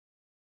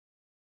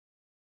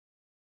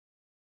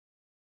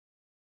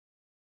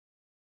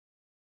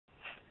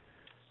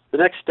The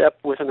next step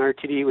with an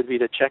RTD would be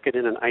to check it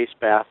in an ice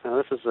bath. Now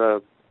this is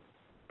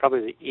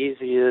probably the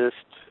easiest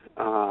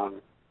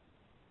kind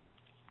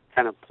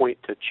of point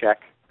to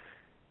check.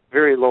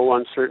 Very low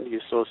uncertainty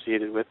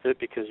associated with it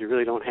because you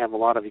really don't have a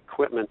lot of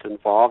equipment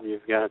involved.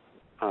 You've got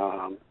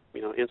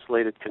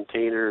insulated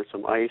container,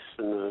 some ice,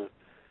 and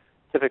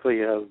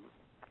typically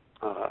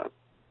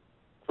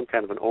some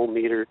kind of an ohm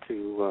meter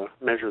to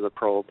measure the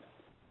probe.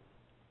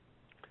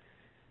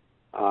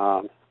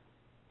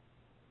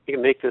 You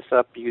can make this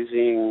up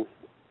using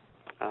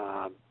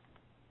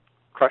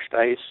crushed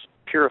ice,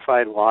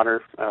 purified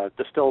water.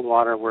 Distilled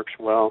water works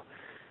well.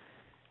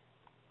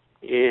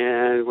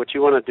 And what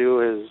you want to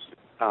do is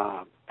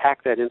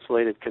pack that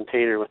insulated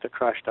container with the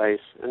crushed ice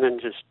and then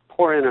just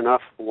pour in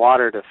enough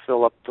water to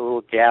fill up the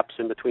little gaps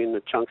in between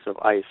the chunks of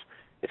ice.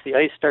 If the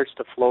ice starts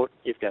to float,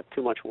 you've got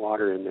too much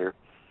water in there.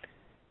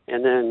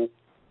 And then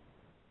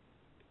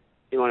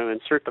you want to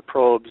insert the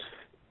probes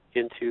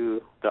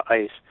into the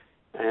ice,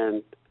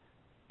 and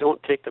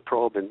don't take the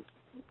probe and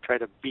try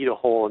to beat a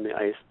hole in the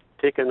ice.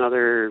 Take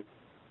another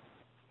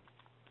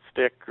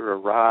stick or a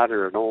rod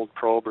or an old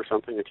probe or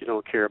something that you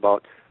don't care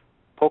about.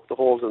 Poke the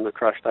holes in the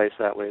crushed ice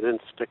that way, then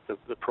stick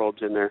the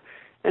probes in there,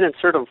 and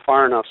insert them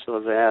far enough so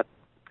that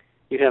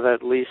you have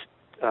at least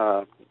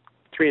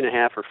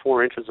 3.5 or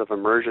 4 inches of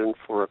immersion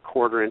for a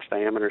 1/4 inch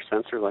diameter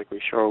sensor like we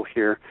show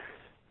here.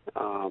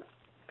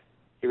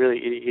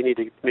 You need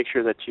to make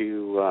sure that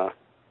you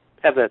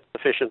have that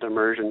sufficient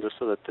immersion just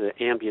so that the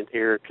ambient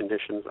air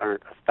conditions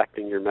aren't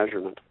affecting your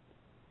measurement.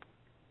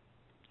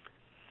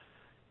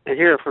 And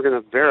here, if we're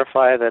going to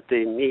verify that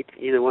they meet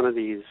either one of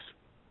these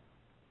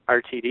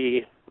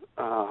RTD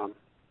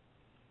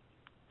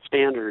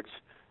standards,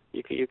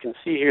 you can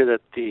see here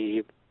that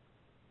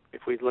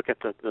if we look at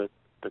the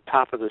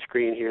top of the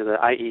screen here, the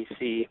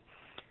IEC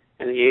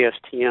and the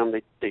ASTM,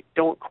 they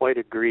don't quite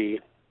agree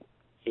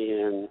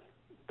in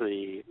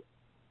the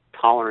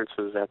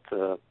tolerances at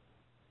the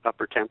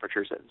upper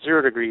temperatures. At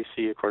 0 degrees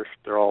C, of course,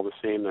 they're all the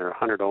same. They're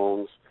 100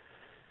 ohms.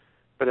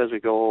 But as we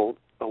go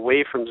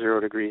away from 0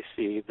 degrees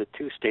C, the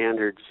two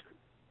standards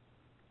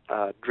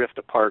drift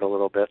apart a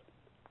little bit.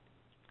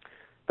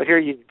 But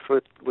here,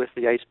 with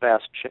the ice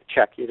bath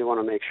check, you do want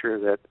to make sure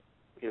that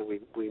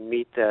we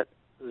meet that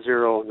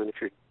 0, and then if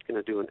you're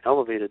going to do an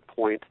elevated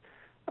point,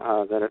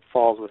 that it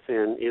falls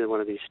within either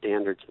one of these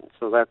standards. And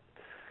so that's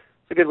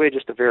a good way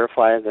just to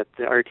verify that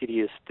the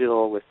RTD is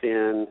still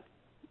within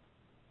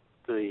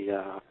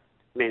the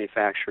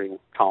manufacturing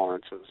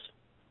tolerances.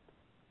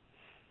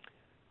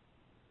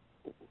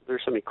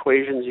 There's some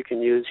equations you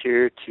can use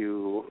here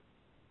to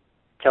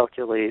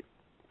calculate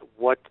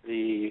what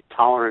the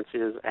tolerance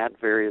is at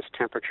various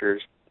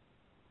temperatures.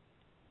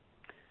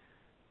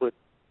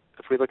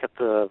 If we look at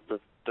the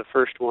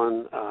first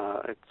one,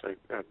 it's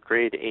a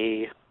grade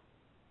A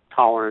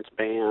tolerance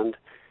band,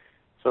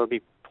 so it would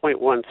be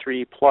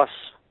 0.13 plus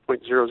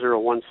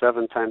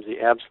 0.0017 times the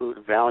absolute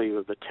value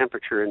of the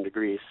temperature in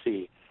degrees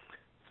C.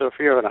 So if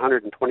you're at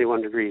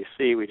 121 degrees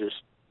C, we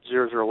just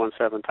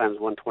 0017 times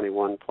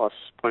 121 plus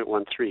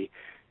 0.13,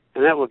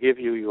 and that will give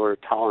you your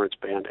tolerance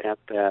band at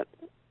that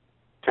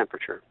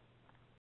temperature.